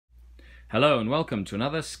Hello and welcome to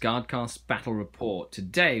another SkaredCast Battle Report.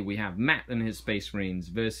 Today we have Matt and his Space Marines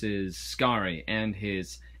versus Skari and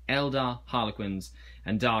his Eldar, Harlequins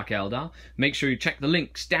and Dark Eldar. Make sure you check the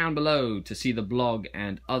links down below to see the blog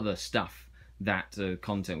and other stuff, that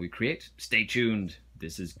content we create. Stay tuned,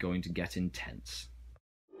 this is going to get intense.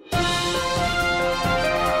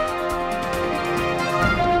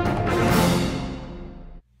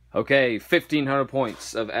 Okay, 1500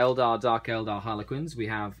 points of Eldar, Dark Eldar, Harlequins. We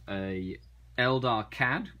have a Eldar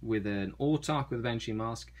Cad with an Autarch with a Banshee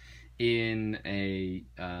Mask in a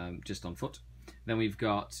just on foot. Then we've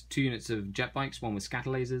got 2 units of jet bikes, 1 with scatter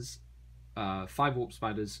lasers, 5 warp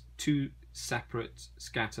spiders, 2 separate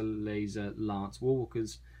scatter laser lance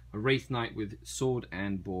warwalkers, a wraith knight with sword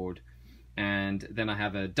and board, and then I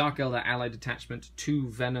have a Dark Eldar allied detachment, 2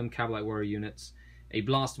 venom cavalry warrior units, a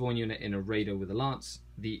blastborn unit in a raider with a lance,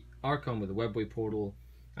 the Archon with a webway portal,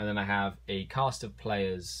 and then I have a cast of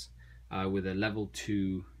players with a level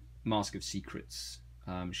 2 Mask of Secrets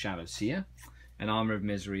Shadow Seer, and Armor of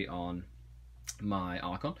Misery on my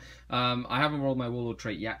Archon. I haven't rolled my Warlord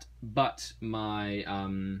trait yet, but my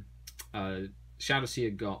Shadow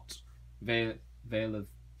Seer got Veil of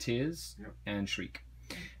Tears and Shriek.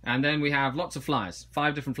 And then we have lots of flyers,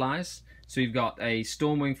 5 different flyers. So you've got a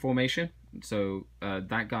Stormwing formation, so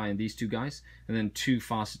that guy and these 2 guys, and then 2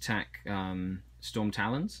 fast attack Storm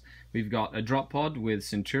Talons. We've got a drop pod with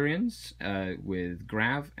Centurions, with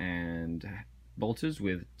Grav, and Bolters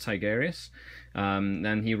with Tigerius.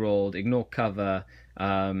 Then he rolled Ignore Cover,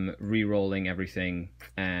 re-rolling everything,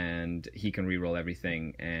 and he can re-roll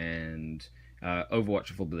everything, and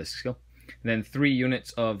Overwatch a full ballistic skill. And then 3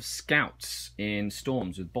 units of Scouts in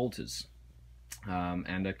Storms with Bolters.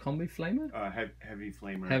 And a combi flamer? Heavy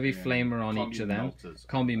flamer. Heavy flamer on each of them. Melters.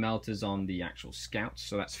 Combi melters on the actual scouts.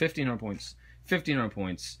 So that's 1500 points. 1500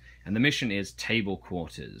 points. And the mission is Table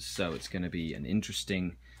Quarters. So it's going to be an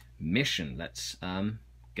interesting mission. Let's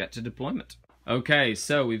get to deployment. Okay,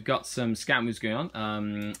 so we've got some scout moves going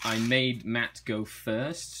on. I made Matt go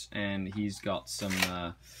first, and he's got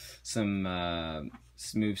some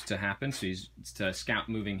moves to happen, so he's to scout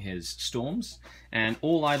moving his storms, and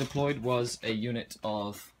all I deployed was a unit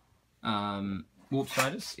of warp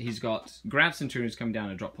spiders. He's got Grav Centurions coming down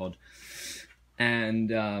a drop pod,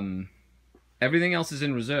 and everything else is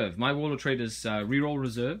in reserve. My Warlord trait is reroll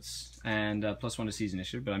reserves and +1 to seize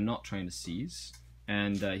initiative, but I'm not trying to seize,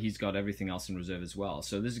 and he's got everything else in reserve as well,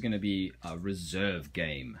 so this is going to be a reserve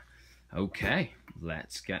game. Okay,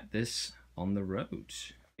 let's get this on the road.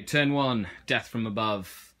 Turn 1, death from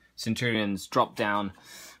above. Centurions drop down.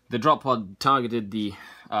 The drop pod targeted the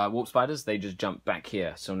warp spiders. They just jumped back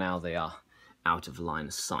here, so now they are out of line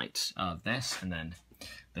of sight of this. And then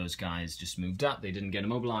those guys just moved up. They didn't get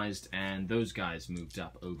immobilized, and those guys moved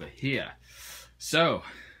up over here. So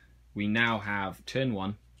we now have turn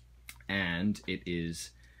 1, and it is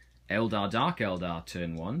Eldar, Dark Eldar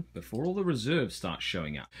turn 1, before all the reserves start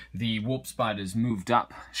showing up. The warp spiders moved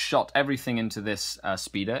up, shot everything into this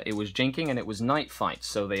speeder. It was jinking and it was night fight,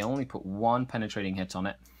 so they only put 1 penetrating hit on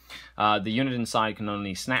it. The unit inside can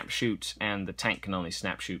only snap shoot, and the tank can only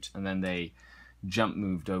snap shoot, and then they jump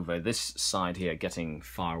moved over this side here, getting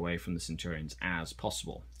far away from the Centurions as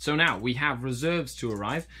possible. So now we have reserves to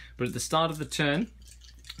arrive, but at the start of the turn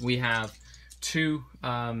we have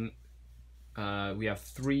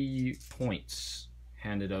 3 points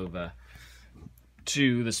handed over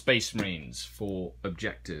to the Space Marines for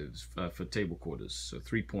objectives, for table quarters. So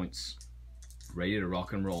 3 points, ready to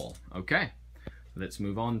rock and roll. Okay, let's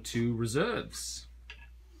move on to reserves.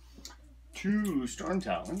 2 Storm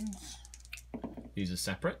Talons. These are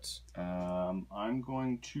separate. I'm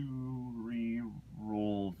going to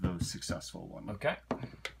re-roll the successful one. Okay.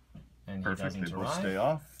 And perfect, they both stay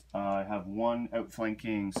off. I have 1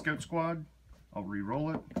 outflanking Scout Squad. I'll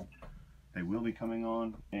re-roll it. They will be coming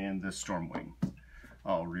on. And the Stormwing.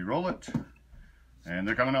 I'll re-roll it. And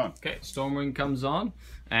they're coming on. Okay, Stormwing comes on.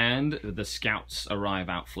 And the Scouts arrive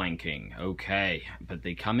outflanking. Okay, but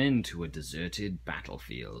they come into a deserted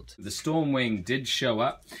battlefield. The Stormwing did show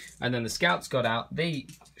up. And then the Scouts got out. They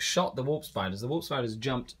shot the Warp Spiders. The Warp Spiders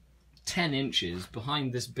jumped 10 inches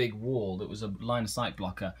behind this big wall that was a line of sight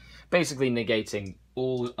blocker, basically negating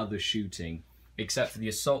all other shooting except for the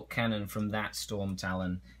assault cannon from that Storm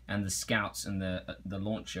Talon and the Scouts and the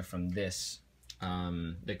launcher from this.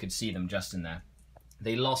 They could see them just in there.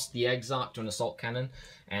 They lost the Exarch to an assault cannon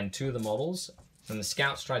and 2 of the models, and the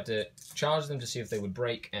Scouts tried to charge them to see if they would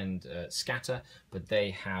break and scatter, but they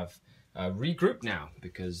have regrouped now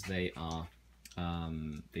because they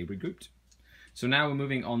regrouped. So now we're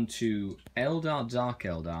moving on to Eldar, Dark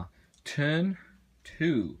Eldar, turn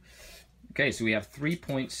 2. Okay, so we have 3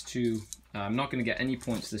 points to I'm not going to get any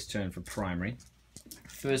points this turn for primary.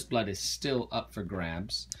 First blood is still up for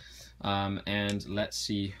grabs. And let's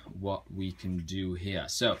see what we can do here.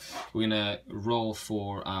 So we're going to roll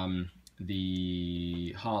for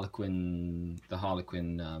the Harlequin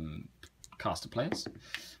caster players,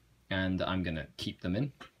 and I'm going to keep them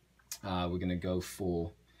in. We're going to go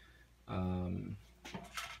for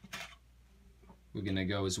we're going to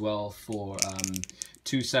go as well for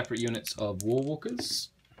 2 separate units of Warwalkers,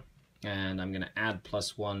 and I'm going to add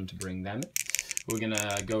 +1 to bring them in. We're going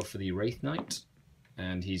to go for the Wraith Knight,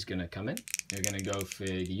 and he's going to come in. We're going to go for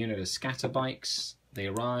the unit of Scatter Bikes. They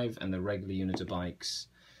arrive, and the regular unit of bikes,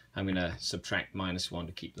 I'm going to subtract -1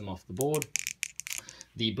 to keep them off the board.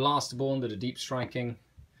 The Blasterborn that are deep striking,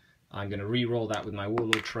 I'm going to re-roll that with my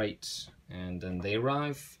Warlord trait, and then they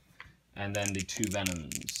arrive. And then the 2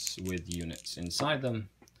 Venoms with units inside them,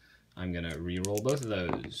 I'm going to re-roll both of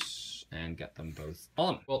those and get them both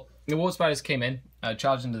on. Well, the War Spiders came in,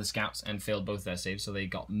 charged into the scouts, and failed both their saves, so they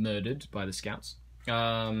got murdered by the scouts.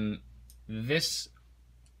 This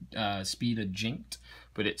speeder jinked,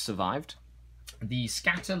 but it survived. The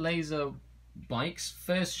scatter laser bikes,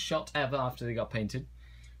 first shot ever after they got painted,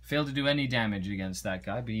 failed to do any damage against that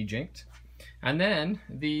guy, but he jinked. And then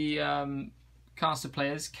the caster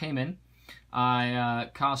players came in. I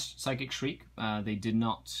cast Psychic Shriek. They did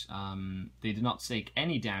not take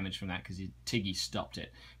any damage from that because Tiggy stopped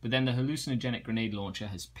it. But then the hallucinogenic grenade launcher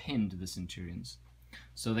has pinned the Centurions,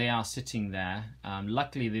 so they are sitting there.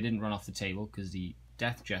 Luckily, they didn't run off the table because the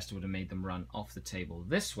Death Jester would have made them run off the table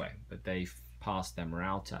this way, but they passed their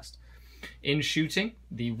morale test. In shooting,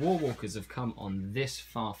 the Warwalkers have come on this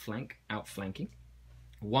far flank, outflanking.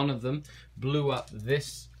 One of them blew up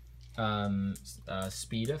this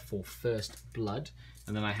speeder for first blood,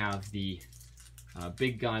 and then I have the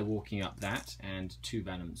big guy walking up that, and 2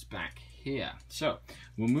 Venoms back here. So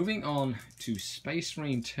we're moving on to Space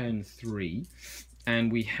Marine turn 3,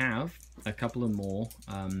 and we have a couple of more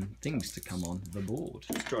things to come on the board.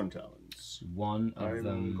 Storm Talons. One of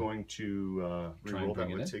them. I'm going to re-roll that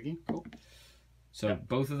with Tiggy. Cool. So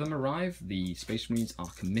both of them arrive. The Space Marines are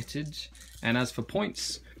committed, and as for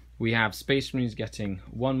points, we have Space Marines getting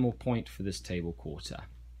 1 more point for this table quarter.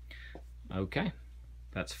 Okay,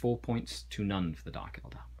 that's 4 points to none for the Dark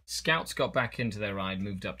Eldar. Scouts got back into their ride,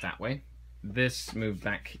 moved up that way. This moved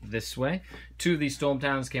back this way. 2 of these Storm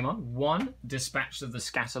Talons came on. 1 dispatched of the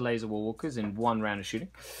Scatter Laser Warwalkers in 1 round of shooting.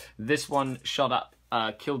 This one shot up,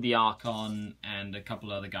 killed the Archon and a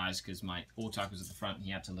couple other guys because my Autarch was at the front and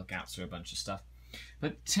he had to look out through a bunch of stuff.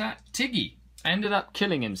 But Tiggy ended up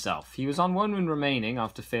killing himself. He was on 1 wound remaining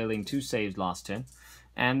after failing 2 saves last turn,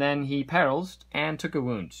 and then he perilled and took a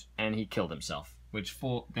wound, and he killed himself, which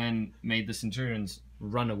then made the Centurions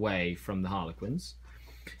run away from the Harlequins.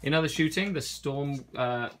 In other shooting, the Storm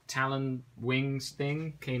Talon wings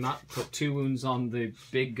thing came up, put 2 wounds on the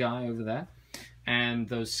big guy over there, and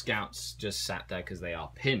those scouts just sat there because they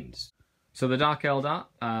are pinned. So the Dark Eldar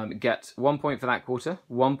get 1 point for that quarter,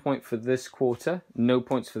 1 point for this quarter, no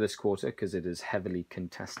points for this quarter because it is heavily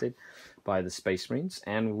contested by the Space Marines.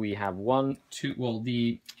 And we have 1, 2, well,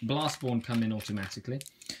 the Blastborn come in automatically,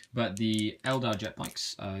 but the Eldar jet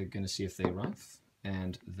bikes are going to see if they arrive,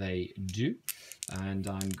 and they do. And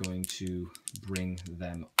I'm going to bring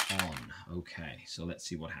them on. Okay, so let's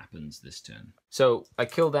see what happens this turn. So I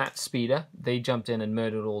killed that speeder. They jumped in and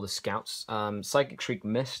murdered all the scouts. Psychic Shriek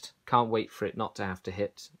missed. Can't wait for it not to have to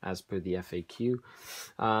hit, as per the FAQ.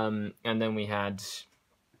 And then we had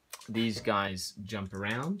these guys jump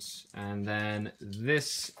around. And then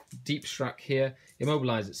this Deep Struck here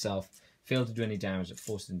immobilized itself. Failed to do any damage. It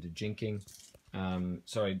forced it into jinking.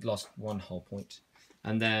 Sorry, lost 1 hull point.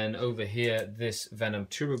 And then over here, this Venom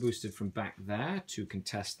turbo boosted from back there to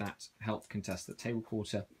contest that, help contest the table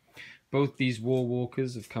quarter. Both these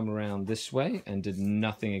Warwalkers have come around this way and did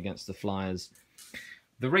nothing against the Flyers.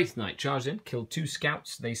 The Wraith Knight charged in, killed 2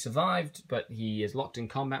 scouts. They survived, but he is locked in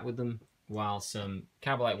combat with them, while some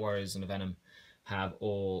Cabalite Warriors and a Venom have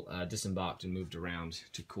all disembarked and moved around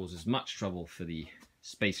to cause as much trouble for the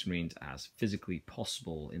Space Marines as physically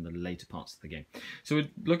possible in the later parts of the game. So we're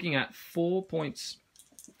looking at 4 points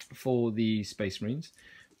for the Space Marines,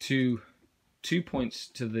 2 points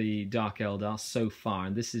to the Dark Eldar so far,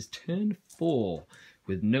 and this is turn 4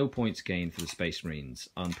 with no points gained for the Space Marines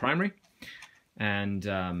on primary. And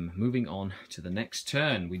moving on to the next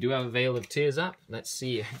turn, we do have a Veil of Tears up. Let's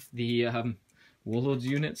see if the Warlord's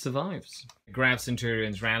unit survives. Grav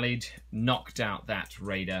Centurions rallied, knocked out that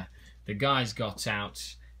Raider. The guys got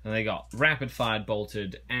out, and they got rapid fired,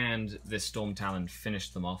 bolted, and this Storm Talon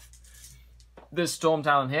finished them off. This Storm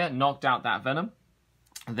Talon here knocked out that Venom.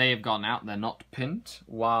 they have gone out. They're not pinned.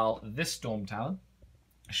 While this Storm Talon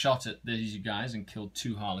shot at these guys and killed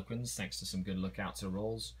 2 Harlequins thanks to some good lookouts or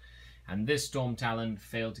rolls. And this Storm Talon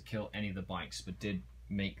failed to kill any of the bikes, but did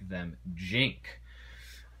make them jink.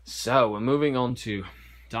 So we're moving on to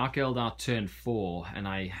Dark Eldar turn 4, and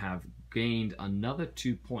I have gained another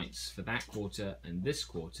 2 points for that quarter and this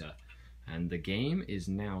quarter. And the game is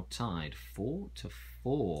now tied 4-4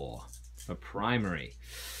 for primary.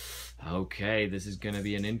 Okay, this is going to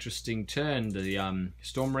be an interesting turn. The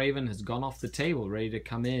Storm Raven has gone off the table, ready to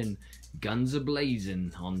come in. Guns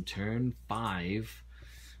a-blazing on turn 5.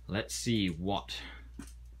 Let's see what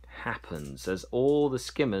happens as all the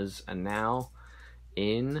skimmers are now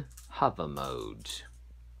in hover mode.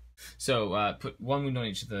 So put 1 wound on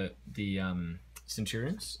each of the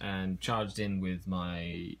Centurions and charged in with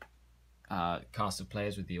my cast of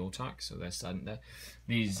players with the Autarch, so they're standing there.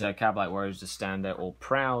 These Cavalite Warriors just stand there all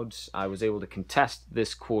proud. I was able to contest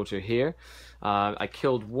this quarter here. I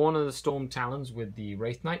killed one of the Storm Talons with the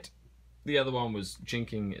Wraith Knight. The other one was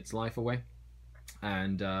jinking its life away.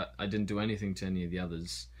 And I didn't do anything to any of the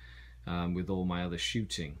others with all my other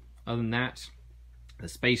shooting. Other than that, the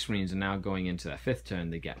Space Marines are now going into their 5th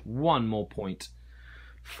turn. They get 1 more point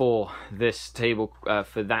for this table,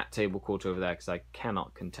 for that table quarter over there, because I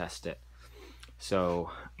cannot contest it. So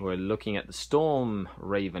we're looking at the Storm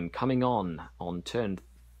Raven coming on turn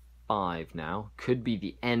 5 now. Could be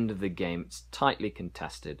the end of the game. It's tightly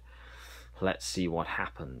contested. Let's see what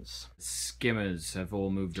happens. Skimmers have all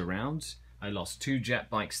moved around. I lost 2 jet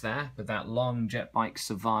bikes there, but that long jet bike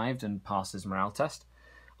survived and passed his morale test.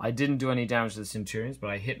 I didn't do any damage to the Centurions, but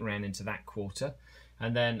I hit and ran into that quarter.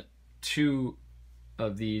 And then 2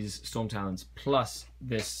 of these Storm Talons plus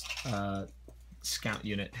this scout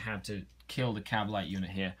unit had to kill the Cavalite unit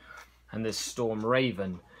here. And this Storm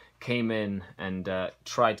Raven came in and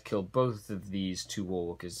tried to kill both of these 2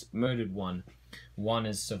 Warwalkers. Murdered one. One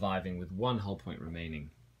is surviving with 1 hull point remaining.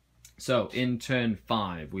 So in turn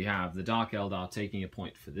 5, we have the Dark Eldar taking a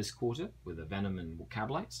point for this quarter with the Venom and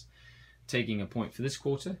Cavalites. Taking a point for this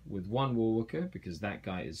quarter with 1 Warwalker because that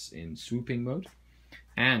guy is in swooping mode.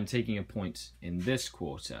 And taking a point in this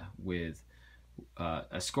quarter with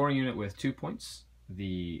a scoring unit with 2 points.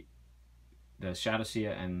 The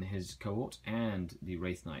Shadowseer and his cohort and the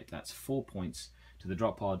Wraith Knight. That's 4 points to the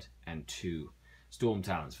drop pod and 2 Storm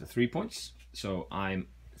Talons for 3 points. So I'm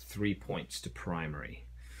 3 points to primary.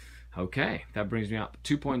 Okay, that brings me up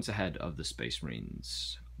 2 points ahead of the Space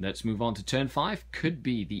Marines. Let's move on to turn 5. Could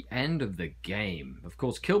be the end of the game. Of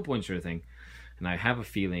course, kill points are a thing, and I have a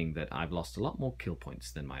feeling that I've lost a lot more kill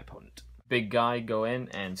points than my opponent. Big guy go in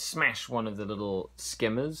and smash one of the little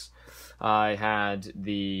skimmers. I had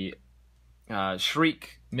the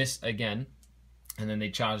Shriek miss again, and then they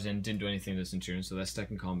charged in, didn't do anything to the Centurion, so they're stuck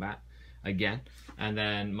in combat again. And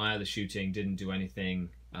then my other shooting didn't do anything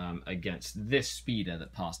against this speeder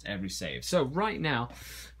that passed every save. So right now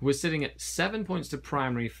we're sitting at 7 points to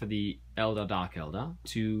primary for the Eldar Dark Eldar,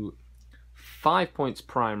 to 5 points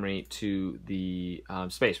primary to the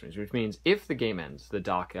Space Marines, which means if the game ends, the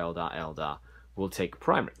Dark Eldar will take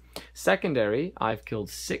primary. Secondary, I've killed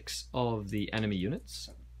 6 of the enemy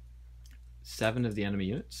units, 7 of the enemy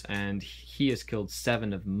units, and he has killed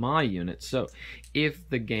 7 of my units. So if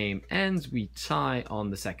the game ends, we tie on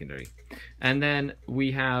the secondary. And then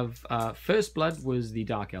we have First Blood was the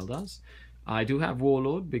Dark Eldars. I do have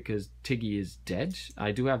Warlord because Tiggy is dead.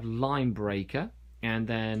 I do have Line Breaker, and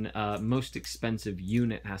then most expensive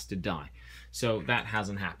unit has to die. So that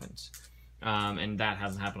hasn't happened. And that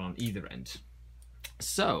hasn't happened on either end.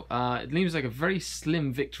 So, it seems like a very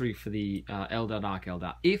slim victory for the Eldar Dark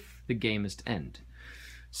Eldar if the game is to end.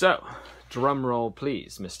 So, drum roll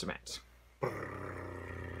please, Mr. Matt.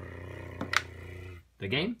 The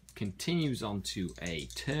game continues on to a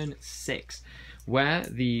turn 6, where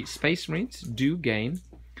the Space Marines do gain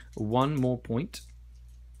 1 more point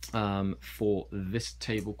for this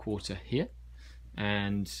table quarter here,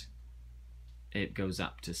 and it goes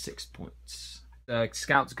up to 6 points.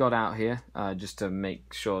 Scouts got out here just to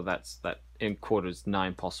make sure that in quarters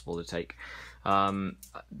 9 possible to take.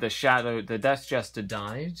 The Death Jester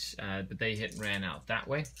died, but they hit and ran out that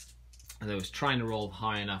way. And they was trying to roll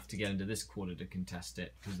high enough to get into this quarter to contest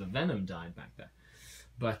it because the Venom died back there.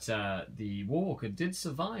 But the Warwalker did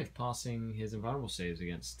survive, passing his invulnerable saves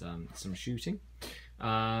against some shooting.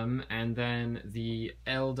 And then the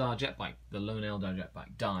Eldar Jetbike, the lone Eldar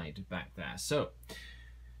Jetbike, died back there. So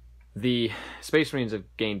the Space Marines have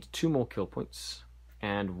gained 2 more kill points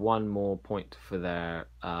and 1 more point for their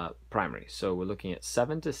primary. So we're looking at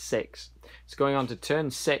 7 to 6. It's going on to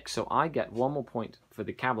turn 6, so I get 1 more point for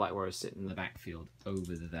the Cavalite Warriors sitting in the backfield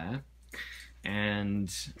over there.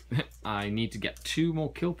 and I need to get 2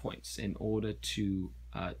 more kill points in order to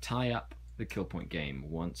tie up the kill point game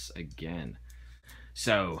once again.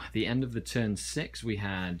 So, the end of the turn 6, we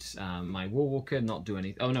had my Warwalker not do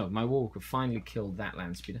anything. Oh no, my Warwalker finally killed that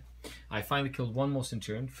Landspeeder. I finally killed 1 more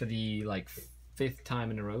Centurion for the 5th time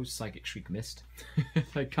in a row. Psychic Shriek missed.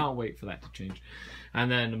 I can't wait for that to change. And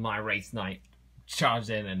then my Wraith Knight charged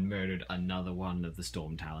in and murdered another one of the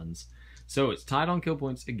Storm Talons. So it's tied on kill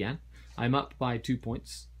points again. I'm up by 2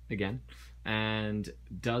 points again. And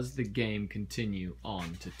does the game continue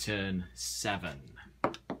on to turn 7?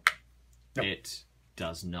 Nope. It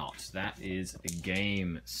does not. That is a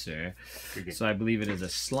game, sir. Good game. So I believe it is a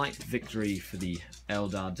slight victory for the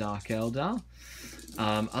Eldar Dark Eldar.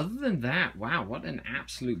 Other than that, wow, what an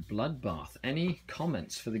absolute bloodbath. Any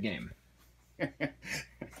comments for the game?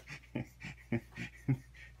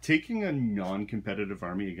 Taking a non-competitive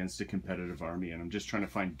army against a competitive army, and I'm just trying to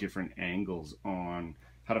find different angles on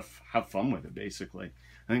how to have fun with it, basically.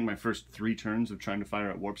 I think my first 3 turns of trying to fire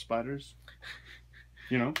at warp spiders,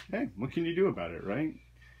 you know, hey, what can you do about it, right?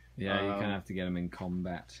 Yeah, you kind of have to get them in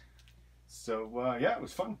combat. So, yeah, it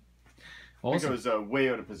was fun. Awesome. I think I was way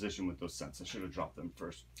out of position with those sets. I should have dropped them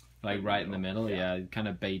first. Like right in the middle, yeah. Kind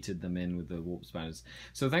of baited them in with the warp spiders.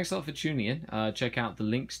 So thanks a lot for tuning in. Check out the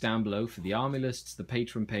links down below for the army lists, the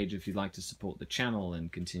Patreon page if you'd like to support the channel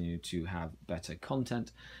and continue to have better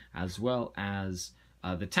content, as well as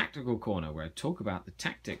the Tactical Corner, where I talk about the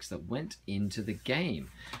tactics that went into the game.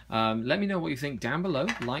 Let me know what you think down below.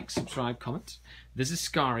 Like, subscribe, comment. This is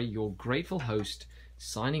Skari, your grateful host,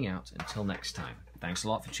 signing out until next time. Thanks a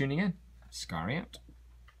lot for tuning in. Skari out.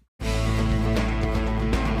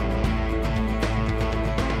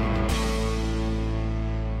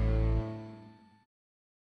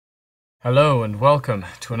 Hello and welcome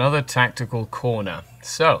to another Tactical Corner.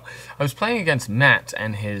 So, I was playing against Matt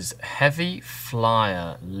and his Heavy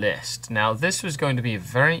Flyer list. Now, this was going to be a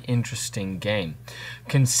very interesting game,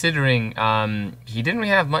 considering he didn't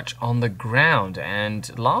really have much on the ground,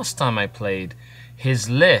 and last time I played his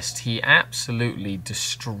list, he absolutely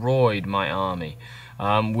destroyed my army,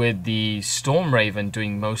 with the Storm Raven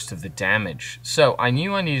doing most of the damage. So, I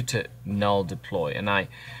knew I needed to null deploy, and I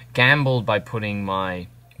gambled by putting my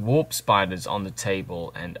warp spiders on the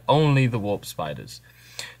table, and only the warp spiders.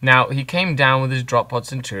 Now, he came down with his drop pod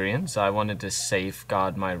Centurions. I wanted to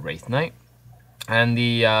safeguard my Wraith Knight, and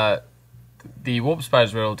the warp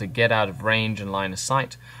spiders were able to get out of range and line of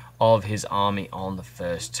sight of his army on the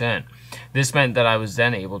first turn. This meant that I was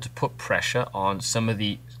then able to put pressure on some of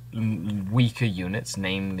the weaker units,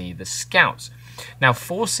 namely the scouts. Now,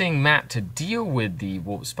 forcing Matt to deal with the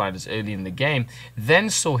warp spiders early in the game, then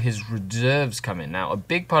saw his reserves come in. Now, a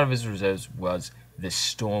big part of his reserves was the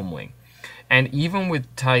Stormwing. And even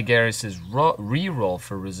with Tigris' reroll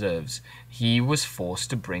for reserves, he was forced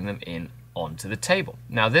to bring them in onto the table.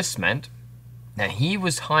 Now, this meant that he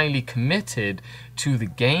was highly committed to the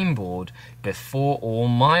game board before all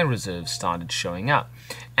my reserves started showing up.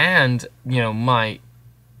 And, you know, my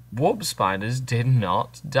warp spiders did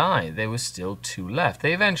not die. There were still 2 left.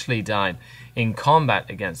 They eventually died in combat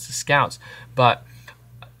against the scouts, but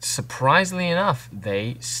surprisingly enough,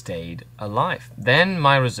 they stayed alive. Then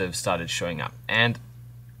my reserves started showing up, and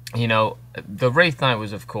you know, the Wraith Knight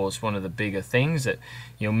was of course one of the bigger things that,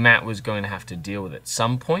 you know, Matt was going to have to deal with at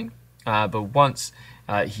some point. But once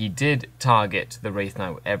he did target the Wraith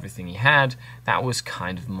Knight with everything he had, that was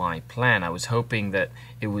kind of my plan. I was hoping that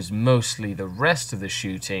it was mostly the rest of the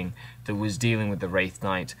shooting that was dealing with the Wraith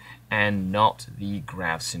Knight and not the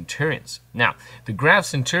Grav Centurions. Now, the Grav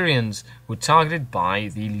Centurions were targeted by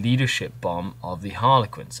the leadership bomb of the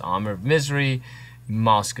Harlequins, Armor of Misery,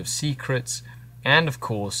 Mask of Secrets, and of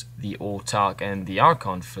course the Autarch and the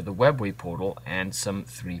Archon for the Webway portal, and some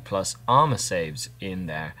 3+ armor saves in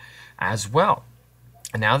there as well.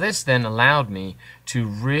 Now, this then allowed me to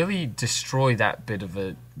really destroy that bit of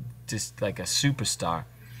a, just like a superstar.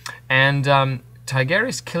 And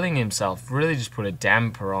Tigris killing himself really just put a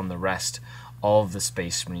damper on the rest of the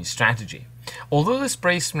Space Marine strategy. Although the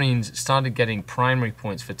Space Marines started getting primary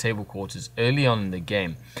points for table quarters early on in the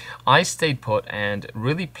game, I stayed put and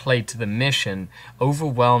really played to the mission,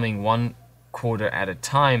 overwhelming 1 quarter at a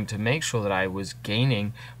time to make sure that I was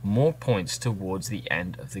gaining more points towards the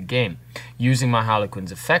end of the game, using my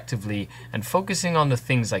Harlequins effectively and focusing on the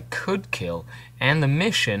things I could kill and the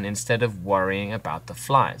mission instead of worrying about the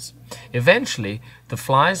flies. Eventually, the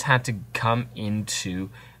flies had to come into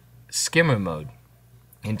skimmer mode,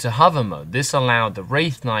 into hover mode. This allowed the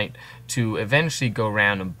Wraith Knight to eventually go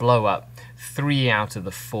around and blow up 3 out of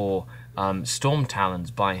the 4 Storm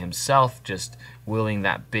Talons by himself, just wielding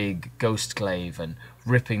that big ghost glaive and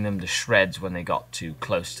ripping them to shreds when they got too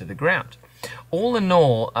close to the ground. All in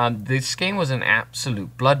all, this game was an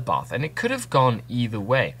absolute bloodbath, and it could have gone either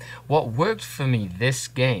way. What worked for me this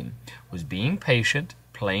game was being patient,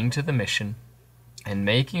 playing to the mission, and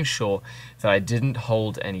making sure that I didn't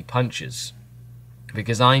hold any punches,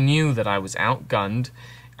 because I knew that I was outgunned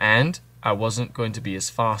and I wasn't going to be as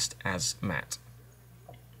fast as Matt.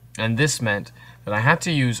 And this meant that I had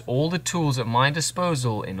to use all the tools at my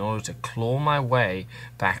disposal in order to claw my way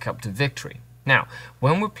back up to victory. Now,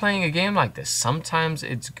 when we're playing a game like this, sometimes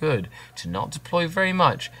it's good to not deploy very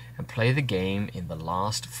much and play the game in the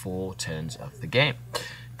last 4 turns of the game.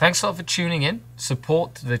 Thanks a lot for tuning in.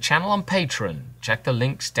 Support the channel on Patreon. Check the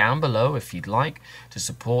links down below if you'd like to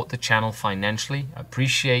support the channel financially. I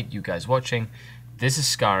appreciate you guys watching. This is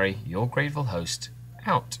Skari, your grateful host,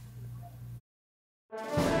 out.